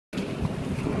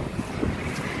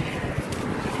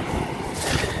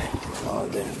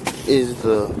there is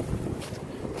the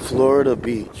Florida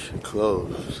beach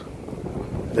closed.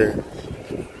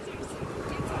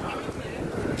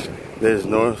 There's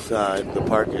north side. The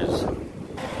park is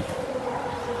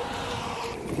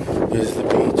the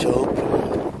beach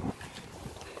open?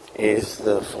 Is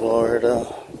the Florida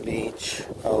beach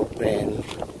open?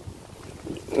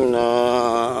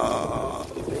 No.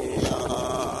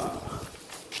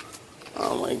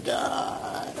 Oh my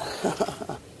god.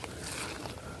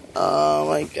 Oh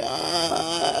my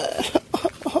god.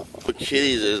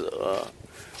 Chitties, there's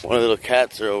one of the little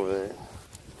cats are over there.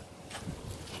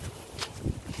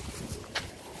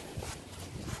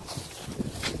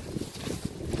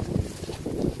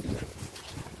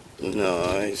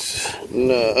 Nice.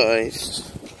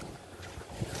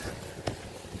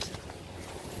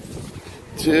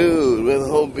 Dude, we have the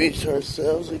whole beach to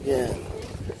ourselves again.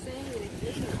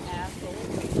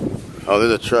 Oh,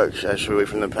 there's a truck. Should we wait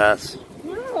for them to pass?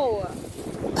 No.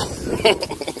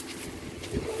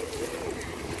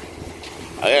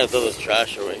 I gotta throw this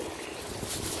trash away.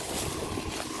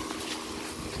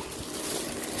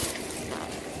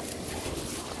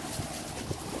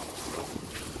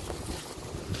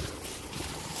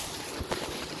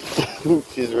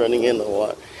 She's running in the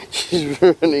water. She's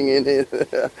running in it.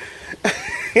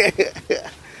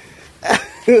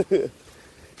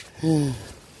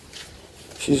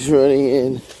 She's running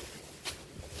in.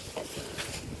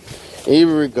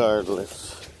 Even regardless.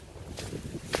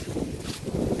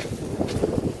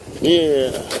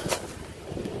 Yeah.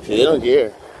 See, they don't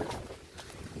care.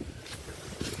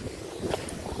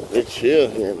 They're chill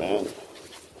here, man.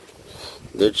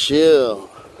 They're chill.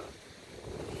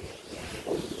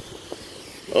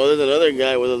 Oh, there's another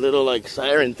guy with a little, like,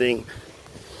 siren thing.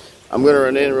 I'm gonna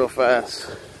run in real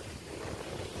fast.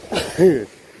 It's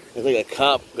like a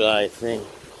cop guy thing.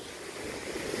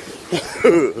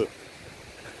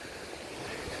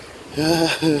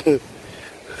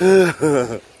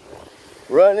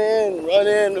 Run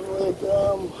in before they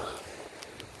come.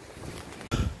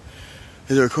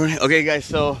 Is it recording? Okay, guys,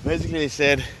 so basically they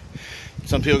said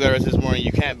some people got arrested this morning.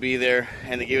 You can't be there,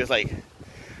 and they gave us like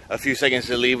a few seconds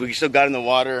to leave. We still got in the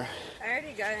water. I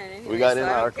already got in anyway. We got in,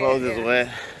 our clothes is wet.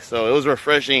 So it was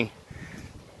refreshing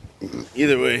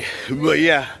either way. But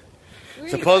yeah,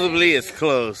 supposedly it's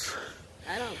closed.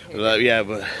 I don't care. Yeah,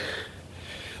 but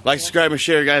like, subscribe, and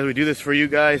share, guys. We do this for you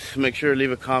guys. Make sure to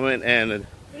leave a comment and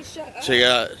check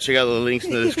out the links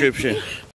in the description.